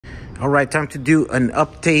All right, time to do an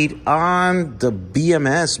update on the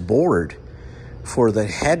BMS board for the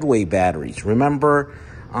HeadWay batteries. Remember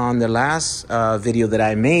on the last video that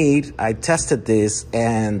I made, I tested this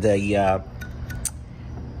and the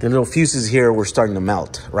little fuses here were starting to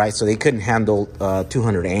melt, right? So they couldn't handle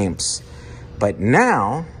 200 amps. But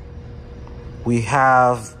now we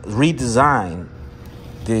have redesigned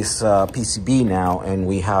this PCB now, and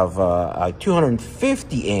we have a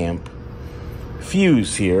 250 amp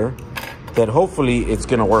fuse here that hopefully it's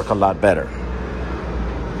gonna work a lot better.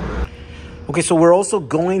 Okay, so we're also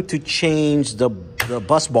going to change the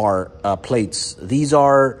bus bar plates. These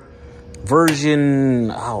are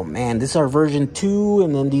version, oh man, these are version 2,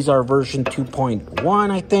 and then these are version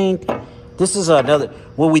 2.1, I think. This is another,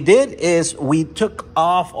 what we did is we took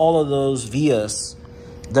off all of those vias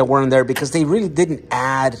that weren't there because they really didn't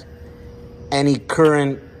add any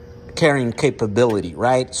current carrying capability,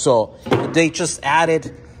 right? So they just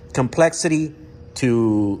added complexity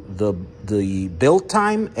to the build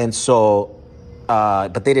time, and so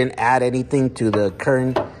but they didn't add anything to the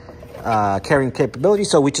current carrying capability,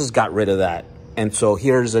 so we just got rid of that. And so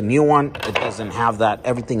here's a new one. It doesn't have that.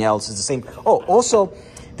 Everything else is the same. Oh, also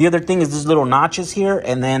the other thing is these little notches here,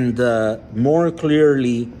 and then the more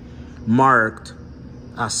clearly marked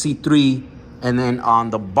C3, and then on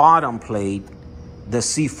the bottom plate the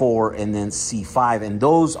C4 and then C5, and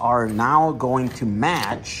those are now going to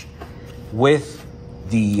match with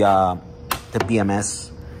the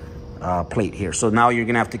BMS plate here. So now you're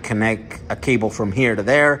gonna have to connect a cable from here to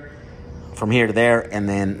there, and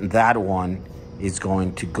then that one is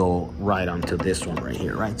going to go right onto this one right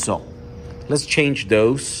here, right? So let's change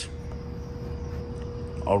those.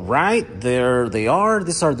 All right, there they are.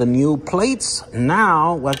 These are the new plates.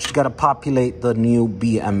 Now we actually got to populate the new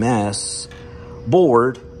BMS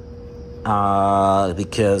board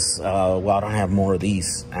because well, I don't have more of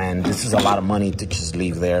these, and this is a lot of money to just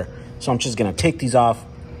leave there. So I'm just gonna take these off,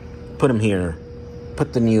 put them here,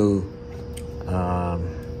 put the new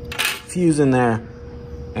fuse in there,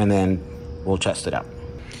 and then we'll test it out.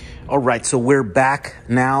 All right, so we're back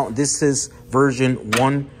now. This is version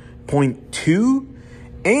 1.2.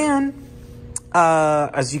 And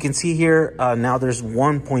as you can see here, now there's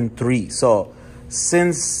 1.3. So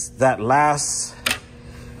since the last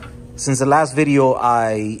video,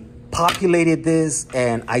 I populated this,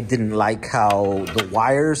 and I didn't like how the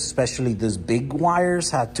wires, especially these big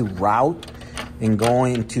wires, had to route and go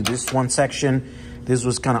into this one section. This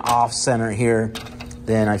was kind of off center here.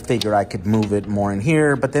 Then I figured I could move it more in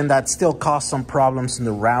here, but then that still caused some problems in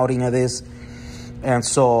the routing of this. And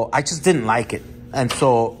so I just didn't like it. And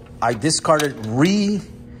so I discarded it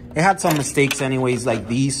had some mistakes anyways, like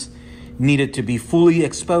these needed to be fully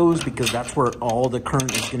exposed because that's where all the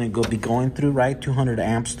current is going to be going through, right? 200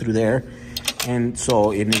 amps through there. And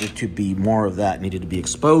so it needed to be more of that, needed to be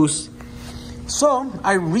exposed. So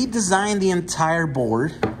I redesigned the entire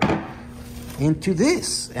board into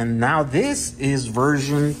this. And now this is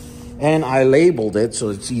version, and I labeled it so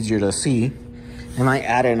it's easier to see. And I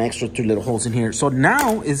added an extra 2 little holes in here. So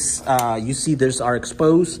now is, you see there's our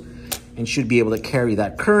exposed and should be able to carry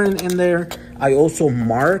that current in there. I also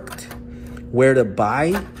marked where to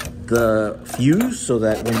buy the fuse so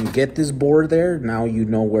that when you get this board there, now you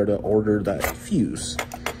know where to order that fuse.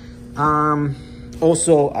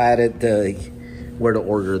 Also added where to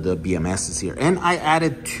order the BMSs here. And I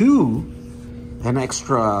added an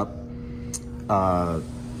extra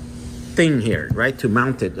thing here, right, to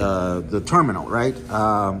mount it, the terminal, right?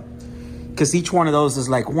 Because each one of those is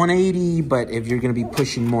like 180, but if you're going to be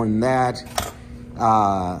pushing more than that,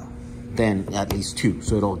 then at least 2.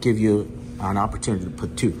 So it'll give you an opportunity to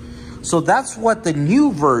put 2. So that's what the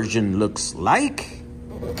new version looks like.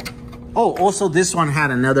 Oh, also this one had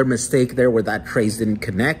another mistake there where that trace didn't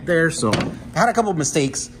connect there. So I had a couple of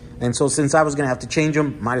mistakes, and so since I was going to have to change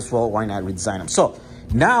them, might as well, why not redesign them? So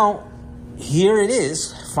now here it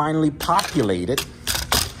is, finally populated,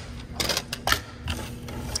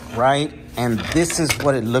 right? And this is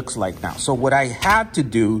what it looks like now. So what I had to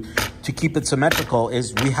do to keep it symmetrical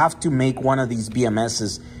is we have to make one of these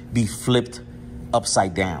BMSs be flipped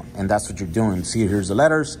upside down. And that's what you're doing. See, here's the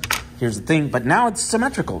letters, here's the thing, but now it's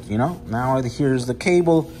symmetrical, you know? Now here's the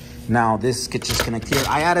cable. Now this gets just connected here.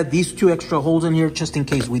 I added these 2 extra holes in here just in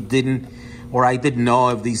case we didn't, or I didn't know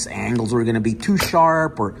if these angles were gonna be too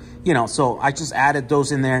sharp, or, you know, so I just added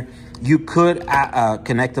those in there. You could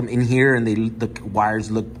connect them in here and the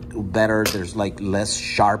wires look better. There's like less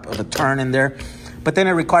sharp of a turn in there, but then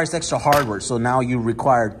it requires extra hardware. So now you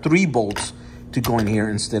require 3 bolts to go in here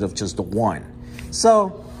instead of just the 1.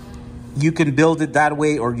 So You can build it that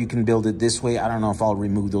way, or you can build it this way. I don't know if I'll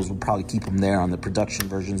remove those. We'll probably keep them there on the production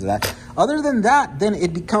versions of that. Other than that, then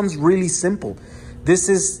it becomes really simple. This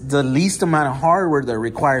is the least amount of hardware that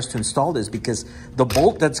requires to install this, because the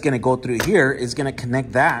bolt that's going to go through here is going to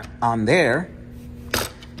connect that on there.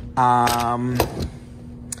 Oh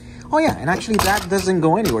yeah, and actually that doesn't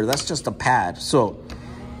go anywhere. That's just a pad. So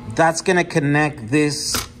that's going to connect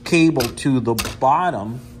this cable to the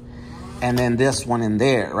bottom, and then this one in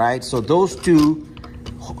there, right? So those two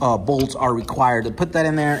bolts are required to put that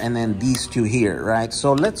in there, and then these two here, right?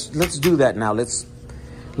 So let's do that now. Let's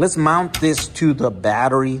mount this to the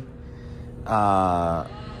battery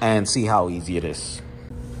and see how easy it is.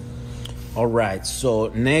 All right, so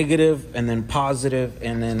negative and then positive,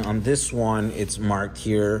 and then on this one it's marked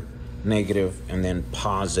here negative and then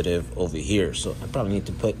positive over here. So I probably need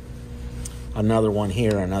to put another one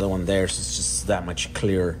here, another one there, so it's just that much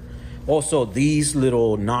clearer. Also, these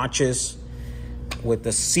little notches with the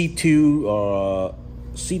C2,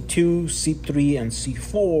 C3, and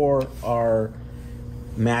C4 are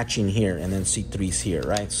matching here, and then C3's here,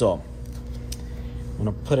 right? So I'm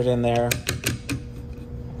gonna put it in there.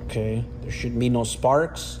 Okay, there should be no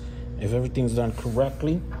sparks if everything's done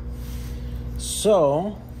correctly.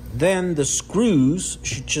 So then the screws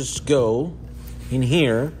should just go in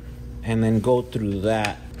here and then go through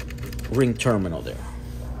that ring terminal there.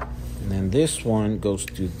 And then this one goes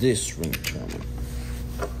to this ring terminal.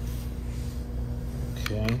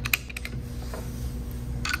 Okay.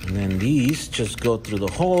 And then these just go through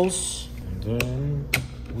the holes, and then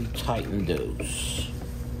we tighten those.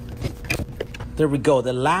 There we go.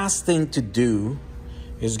 The last thing to do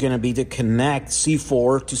is going to be to connect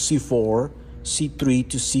C4 to C4, C3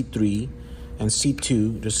 to C3, and C2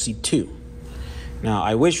 to C2. Now,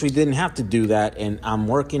 I wish we didn't have to do that, and I'm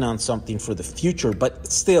working on something for the future,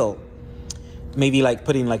 but still, maybe like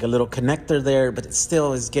putting like a little connector there, but it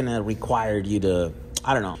still is going to require you to,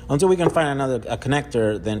 I don't know. Until we can find another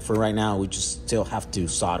connector, then for right now, we just still have to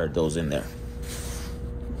solder those in there.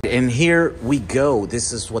 And here we go.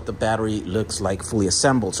 This is what the battery looks like fully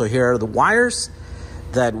assembled. So here are the wires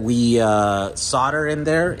that we solder in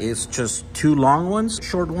there. It's just two long ones,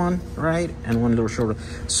 short one, right? And one little short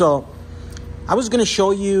one. So I was gonna show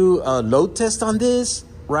you a load test on this,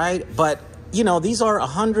 right? But you know, these are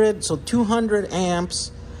 100, so 200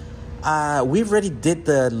 amps. We've already did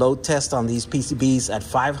the load test on these PCBs at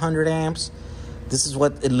 500 amps. This is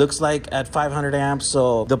what it looks like at 500 amps.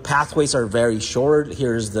 So the pathways are very short.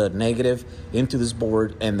 Here's the negative into this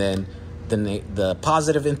board, and then the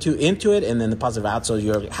positive into it, and then the positive out. So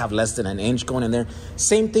you have less than an inch going in there.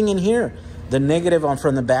 Same thing in here. The negative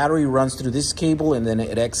from the battery runs through this cable, and then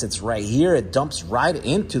it exits right here. It dumps right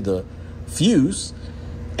into the fuse,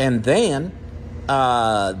 and then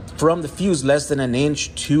from the fuse less than an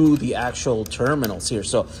inch to the actual terminals here.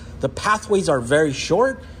 So the pathways are very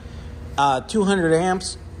short. 200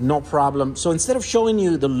 amps, no problem. So instead of showing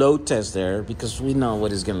you the load test there, because we know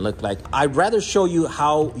what it's going to look like, I'd rather show you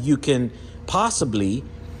how you can possibly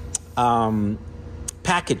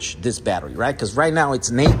package this battery, right? Because right now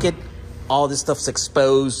it's naked. All this stuff's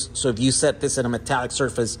exposed. So if you set this in a metallic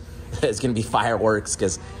surface, it's going to be fireworks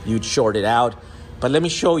because you'd short it out. But let me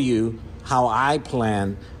show you how I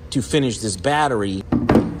plan to finish this battery.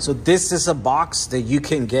 So this is a box that you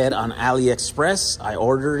can get on AliExpress. I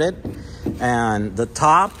ordered it, and the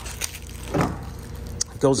top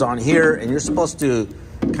goes on here, and you're supposed to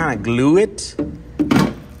kind of glue it.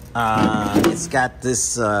 It's got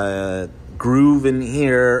this groove in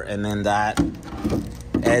here, and then that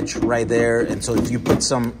edge right there. And so if you put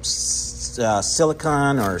some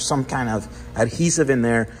silicone or some kind of adhesive in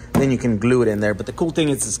there, then you can glue it in there. But the cool thing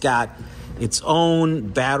is it's got its own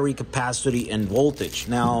battery capacity and voltage.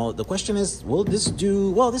 Now, the question is, will this do,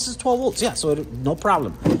 well, this is 12 volts. Yeah, so no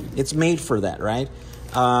problem. It's made for that, right?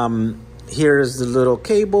 Here's the little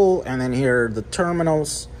cable, and then here are the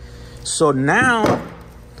terminals. So now,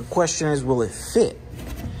 the question is, will it fit?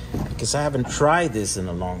 Because I haven't tried this in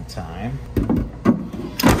a long time.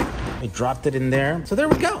 I dropped it in there. So there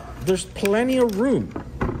we go. There's plenty of room.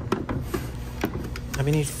 I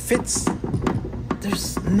mean, it fits.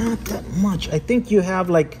 There's not that much. I think you have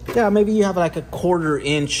like, yeah, maybe you have like a 1/4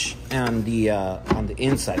 inch on the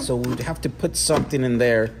inside. So we'd have to put something in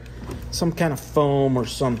there, some kind of foam or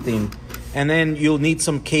something, and then you'll need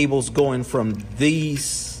some cables going from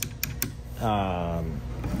these.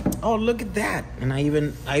 Oh, look at that! And I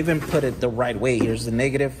even put it the right way. Here's the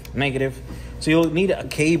negative. So you'll need a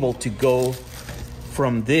cable to go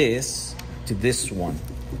from this to this one,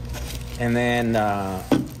 and then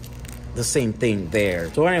the same thing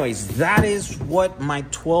there. So anyways, that is what my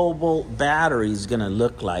 12 volt battery is gonna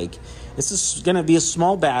look like This is going to be a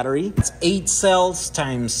small battery. It's 8 cells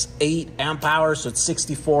times 8 amp hours, so it's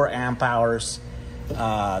 64 amp hours,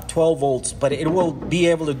 12 volts, but it will be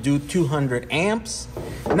able to do 200 amps.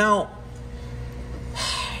 Now,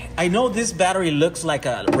 I know this battery looks like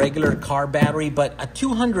a regular car battery, but at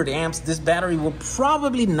 200 amps, this battery will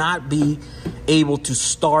probably not be able to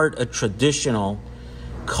start a traditional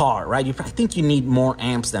car, right? I think you need more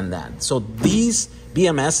amps than that. So these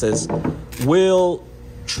BMSs will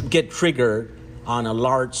get triggered on a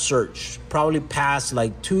large surge, probably past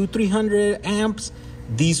like 200-300 amps.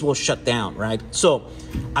 These will shut down, right? So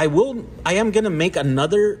I am gonna make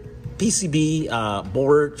another PCB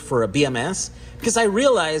board for a BMS, because I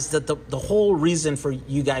realized that the whole reason for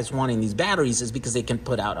you guys wanting these batteries is because they can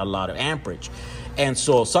put out a lot of amperage. And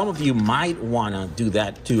so some of you might want to do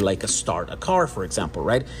that to like start a car, for example,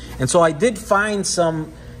 right? And so I did find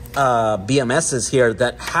some BMSs here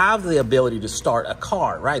that have the ability to start a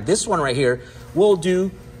car, right? This one right here will do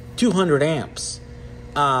 200 amps,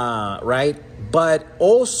 right? But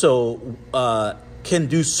also can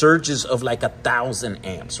do surges of like 1,000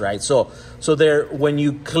 amps, right? So there, when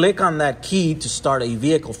you click on that key to start a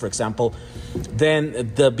vehicle, for example, then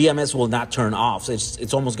the BMS will not turn off. So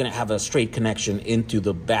it's almost going to have a straight connection into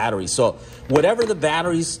the battery. So whatever the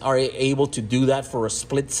batteries are able to do that for a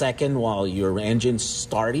split second while your engine's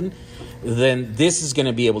starting, then this is going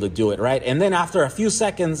to be able to do it, right? And then after a few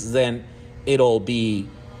seconds, then it'll be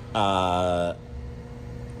the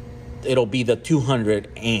 200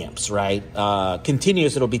 amps, right?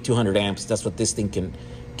 Continuous, it'll be 200 amps. That's what this thing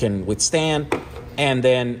can withstand. And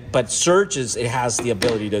then, but surges, it has the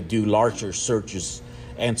ability to do larger surges.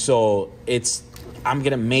 And so I'm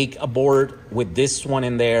gonna make a board with this one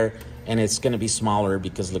in there, and it's gonna be smaller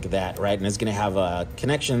because look at that, right? And it's gonna have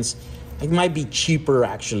connections. It might be cheaper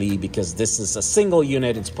actually, because this is a single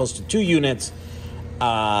unit, it's opposed to 2 units.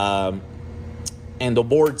 And the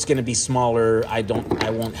board's gonna be smaller. I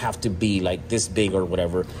won't have to be like this big or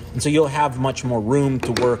whatever. And so you'll have much more room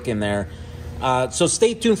to work in there. So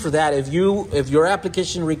stay tuned for that. If your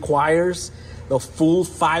application requires the full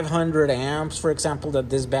 500 amps, for example,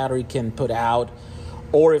 that this battery can put out,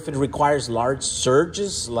 or if it requires large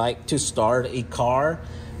surges, like to start a car,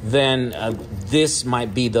 then this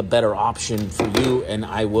might be the better option for you. And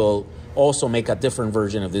I will also make a different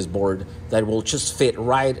version of this board that will just fit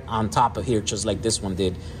right on top of here, just like this one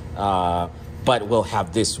did. But we'll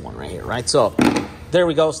have this one right here, right? So there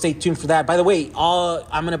we go. Stay tuned for that. By the way,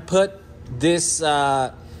 I'm gonna put this.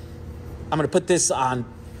 I'm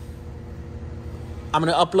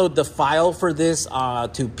gonna upload the file for this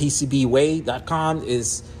to PCBWAY.com.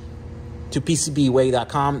 To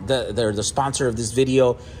PCBWAY.com. They're the sponsor of this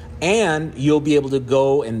video, and you'll be able to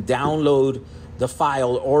go and download the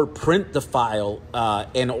file or print the file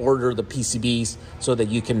and order the PCBs so that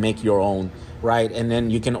you can make your own, right? And then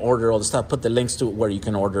you can order all the stuff, put the links to where you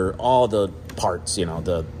can order all the parts, you know,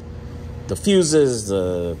 the fuses,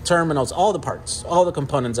 the terminals, all the parts, all the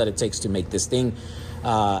components that it takes to make this thing,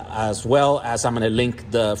 as well as I'm going to link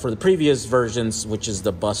for the previous versions, which is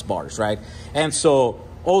the bus bars, right? And so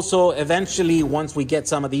also eventually, once we get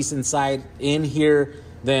some of these in here,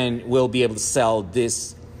 then we'll be able to sell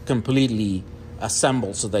this completely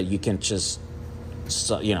assembled so that you can just,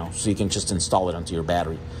 so you can just install it onto your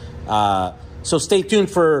battery. So stay tuned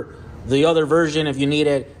for the other version if you need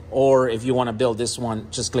it, or if you want to build this one,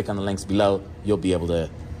 just click on the links below. You'll be able to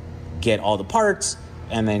get all the parts,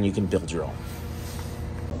 and then you can build your own.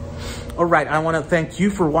 All right, I want to thank you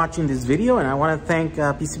for watching this video, and I want to thank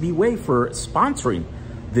PCBWAY for sponsoring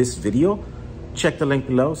this video. Check the link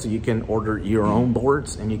below so you can order your own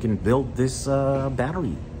boards and you can build this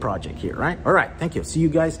battery project here, right? All right, thank you. See you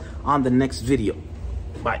guys on the next video.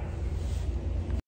 Bye.